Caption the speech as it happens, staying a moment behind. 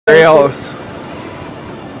Gray house.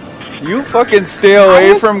 You fucking stay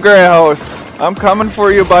away from Gray house. I'm coming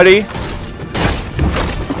for you, buddy.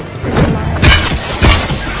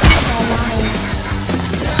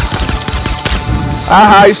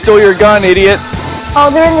 Aha, I stole your gun, idiot. Oh,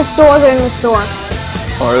 they're in the store,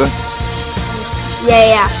 Oh, are they?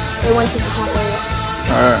 Yeah. They went to the top area.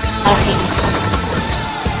 Alright. Okay.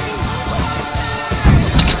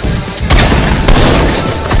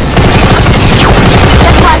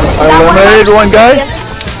 I eliminated one guy?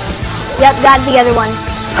 Yep, got the other one.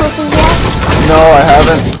 No, I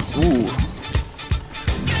haven't. Ooh.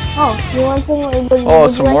 Oh, you want some? Oh,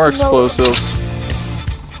 some more explosives.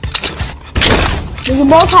 We can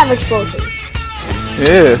both have explosives.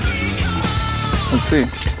 Yeah. Let's see.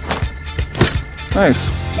 Nice.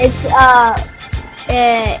 It's left.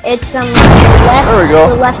 There we go.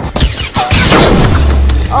 The left.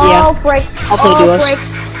 Oh, Yeah. frick. I'll play duos.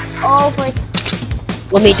 Oh, frick.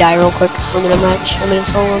 Let me die real quick. I'm in a match. I'm in a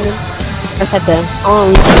solo run. I just had to. I want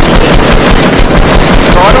to lose something.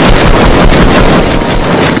 Got him.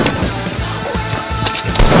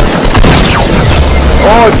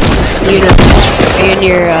 Oh, Are you in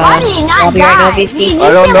your lobby right now, VC?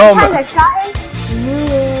 I don't know, man. I shot him. Knew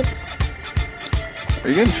it. Are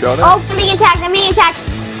you getting shot at? Oh, I'm being attacked.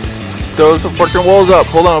 Those fucking walls up.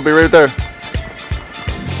 Hold on, I'll be right there.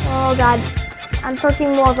 Oh god. I'm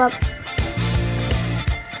fucking walls up.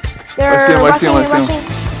 I see him, I see him.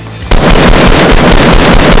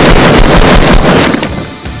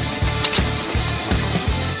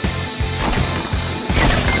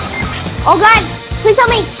 Oh god! Please help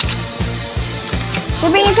me!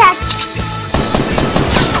 They're being attacked!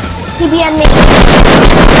 TBN me!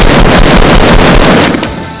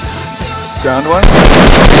 Ground one.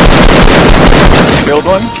 Killed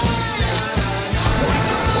one.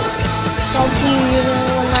 That's you, you're the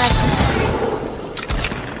only one left.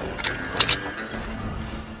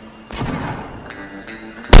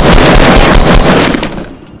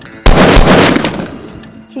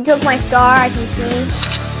 She took my star, I can see.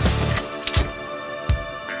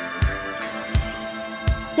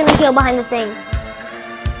 She's gonna heal behind the thing.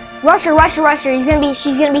 Rush her. She's gonna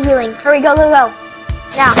be healing. Hurry, go.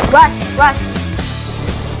 Now, rush.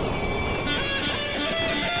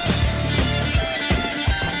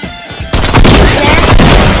 There.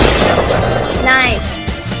 Nice.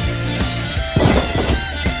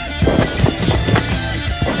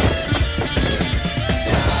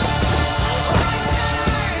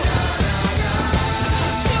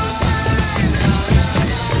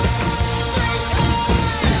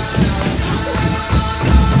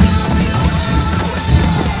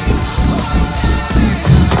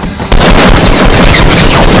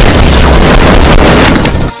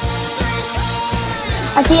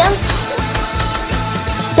 I see him.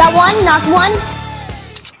 Got one, knocked one.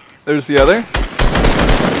 There's the other.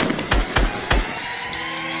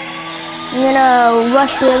 I'm gonna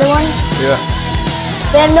rush the other one. Yeah.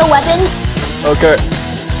 They have no weapons. Okay.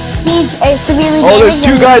 He's severely damaged. Oh, there's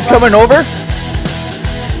two guys coming over.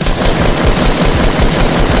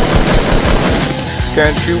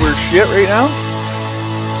 Can't shoot her shit right now.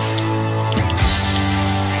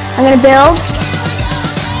 I'm gonna build.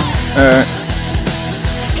 Alright.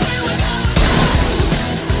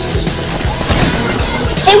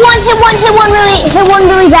 Hit one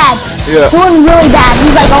really bad. Yeah. Hit one really bad.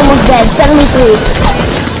 He's like almost dead. 73.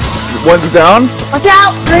 One's down. Watch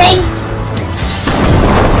out! Grenade!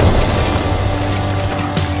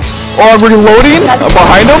 Oh, I'm reloading. I'm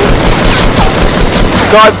behind him.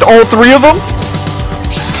 Got all three of them.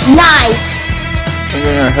 Nice! I'm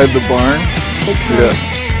gonna head the barn. Yeah.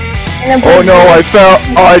 Oh no, I fell.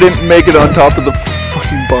 Oh, I didn't make it on top of the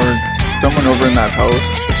fucking barn. Someone over in that house,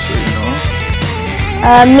 just so you know.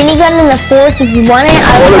 Minigun in the force if you want it.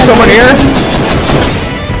 Oh, there's someone here?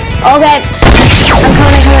 Okay. I'm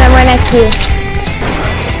coming, I'm right next to you.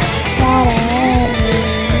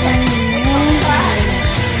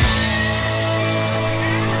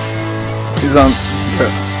 He's on. Okay.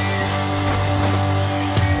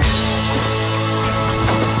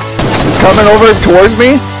 He's coming over towards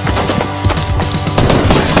me.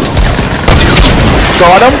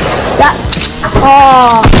 Got him.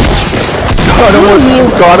 Oh.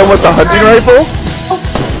 Got him with the hunting rifle. Oh,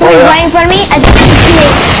 yeah. Right in front of me. I think it's his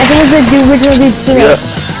teammate. I think it's the original dude's teammate. Yeah.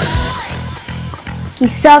 He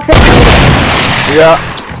sucks at Yeah.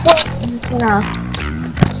 no.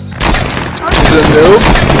 He's a noob.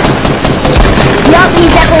 Yup,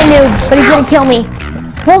 he's definitely a noob, but he's gonna kill me.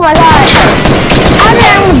 Oh my god. How did I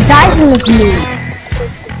almost die from this noob?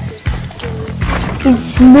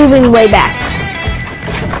 He's moving way back.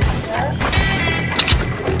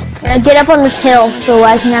 Get up on this hill so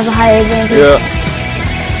I can have a higher advantage. Yeah.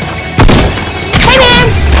 Hey man!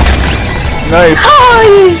 Nice.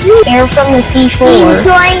 Oh, Air from the C4. he's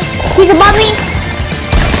joining. He's above me.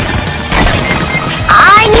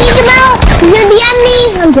 I need some help. He's gonna be at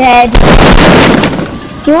me. I'm dead.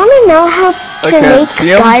 Do you want to know how to make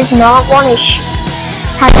guys not want to shoot?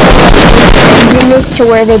 How to make units to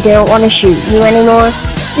where they don't want to shoot you anymore?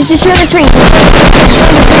 Just destroy the tree.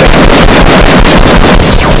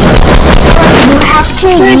 You have to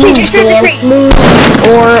move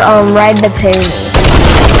or ride the pyramid.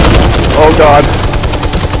 Oh god.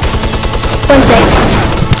 1 sec.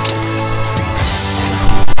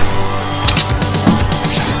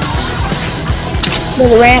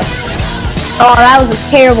 There's a ramp. Oh, that was a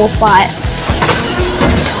terrible spot.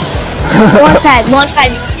 Launch pad, launch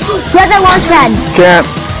pad. Grab that launch pad. Can't.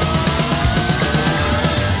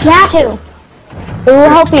 You have to. It will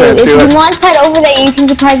help you. If you launch pad over there, you can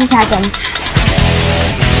surprise attack them.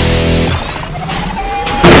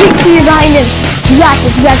 You're behind him. You got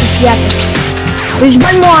this, you got this, you got this. There's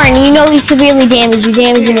one more and you know he's severely damaged. You're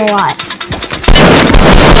damaging a lot.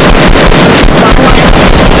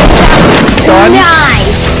 Done.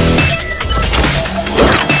 Nice!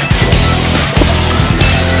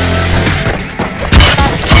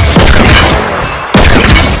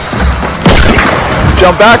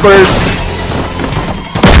 Jump backwards.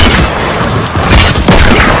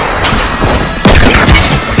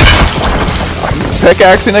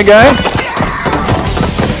 Pickaxing a guy?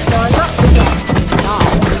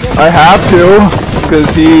 I have to, because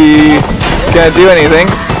he can't do anything.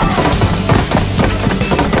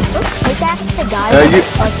 You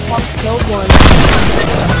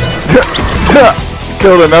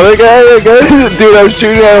killed another guy, I guess? Dude, I was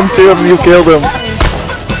shooting at him too and you killed him.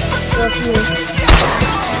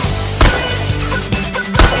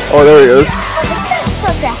 Oh, there he is. This is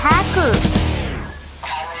such a hacker.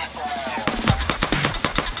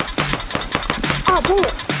 Oh, dang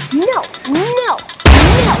it. No, no,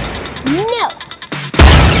 no, no.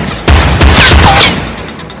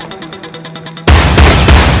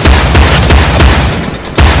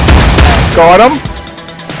 Got him.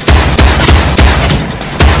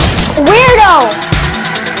 Weirdo!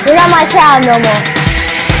 You're not my child no more.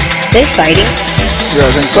 They fighting? Yeah,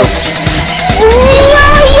 I think so.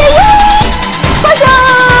 Push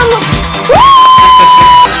him!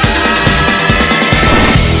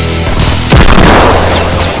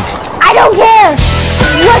 I don't care!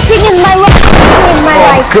 Rushing is my life.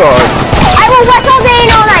 Oh god. I will rush all day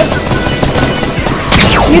and all night!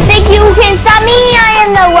 You think you can stop me? I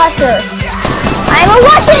am the rusher. I'm a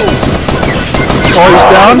Russian! Oh, he's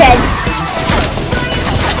down? Dead.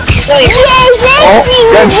 Yay, thank you,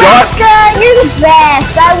 Nebraska! You're the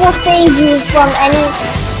best. I will save you from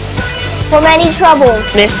any trouble.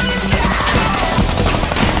 Missed.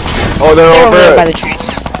 Oh, they're They're over there over by the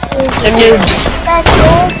trees. They're noobs.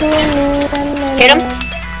 Hit him.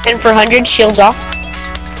 Hit him for 100. Shields off.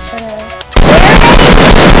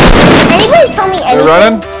 Anybody tell me anything? They're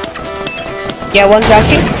running? Yeah, one's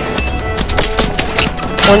rushing.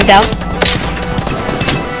 One's down.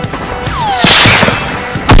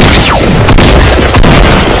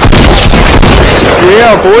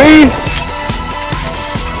 Yeah, boy!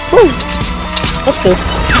 Woo. Let's go.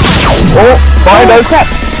 Oh, find us!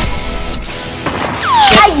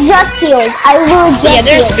 I just healed. I will just Yeah,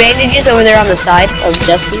 there's healed. bandages over there on the side of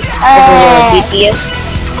Justy. Over where DC is.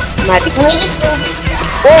 Might be. Let me just...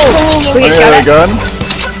 Oh, we I get shot got a at. gun.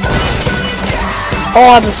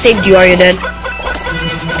 Oh, I've saved you. Are you dead?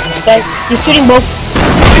 Guys, he's shooting both.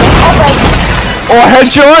 Oh,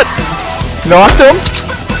 headshot! Knocked him!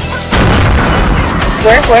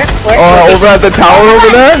 Where? Oh, over at the tower over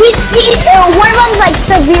there? One of them's like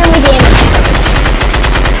severely damaged.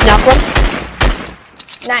 Knock one.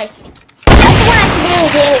 Nice. That's the one I severely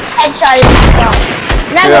damaged. Headshot is not.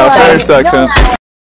 Yeah, 30 seconds.